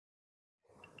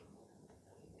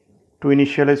To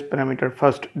initialize parameter,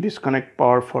 first disconnect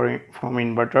power from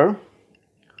inverter.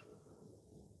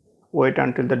 Wait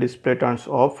until the display turns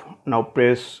off. Now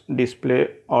press display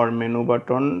or menu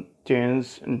button,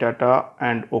 change data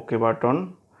and OK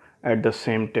button at the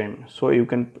same time. So you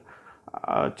can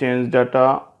change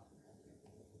data,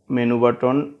 menu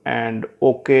button and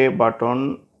OK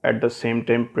button at the same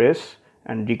time press,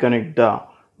 and reconnect the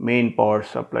main power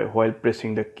supply while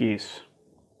pressing the keys.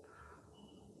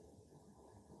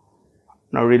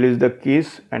 Now release the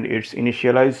keys and it's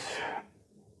initialize.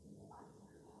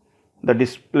 The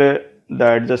display,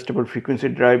 the adjustable frequency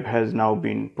drive has now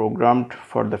been programmed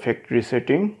for the factory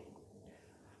setting.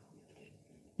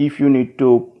 If you need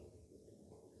to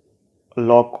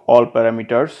lock all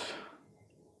parameters,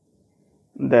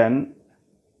 then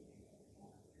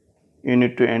you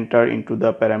need to enter into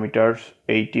the parameters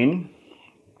 18,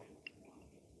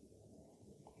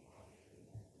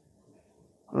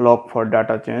 lock for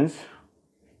data change.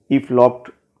 If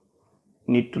locked,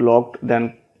 need to locked,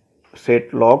 then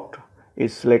set locked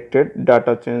is selected,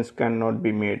 data change cannot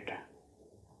be made.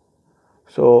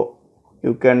 So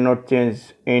you cannot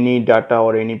change any data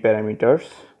or any parameters.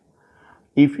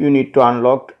 If you need to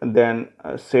unlock, then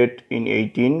set in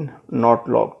 18 not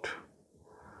locked,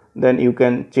 then you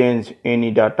can change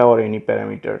any data or any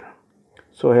parameter.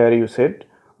 So here you set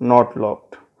not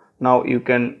locked. Now you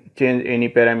can change any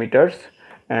parameters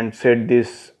and set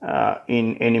this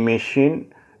in any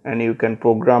machine, and you can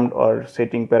program or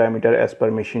setting parameter as per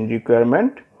machine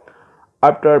requirement.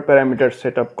 After parameter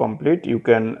setup complete, you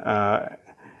can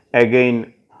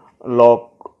again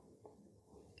lock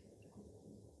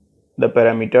the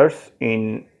parameters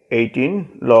in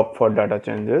 18, lock for data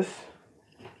changes.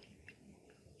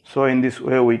 So in this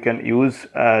way we can use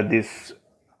this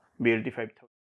VLT5000.